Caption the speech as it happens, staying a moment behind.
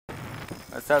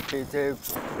What's up, YouTube?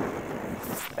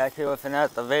 Back here with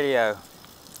another video.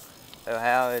 So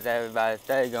how is everybody's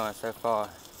day going so far?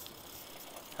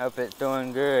 Hope it's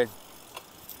doing good.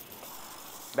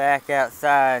 Back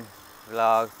outside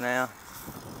vlogs now.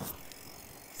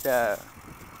 So,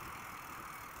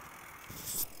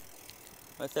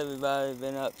 what's everybody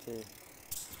been up to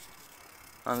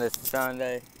on this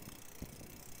Sunday?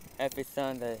 Happy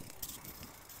Sunday.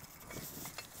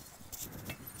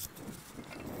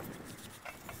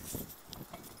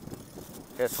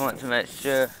 Just want to make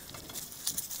sure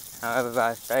how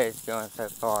everybody's day is going so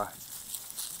far.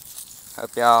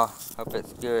 Hope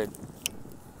it's good.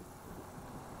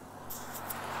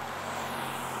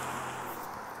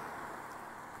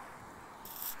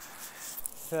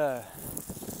 So,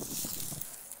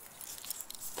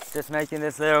 just making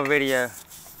this little video,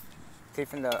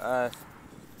 keeping the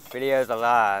videos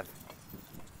alive.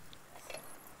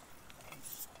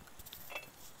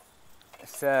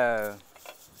 So,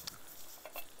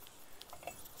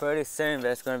 pretty soon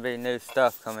there's going to be new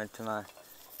stuff coming to my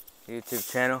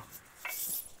YouTube channel.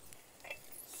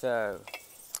 So,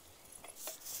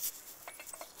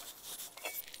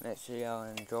 make sure y'all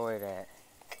enjoy that,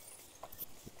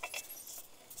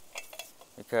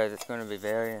 because it's going to be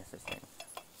very interesting.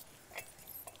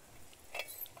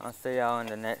 I'll see y'all in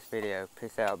the next video.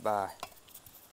 Peace out. Bye.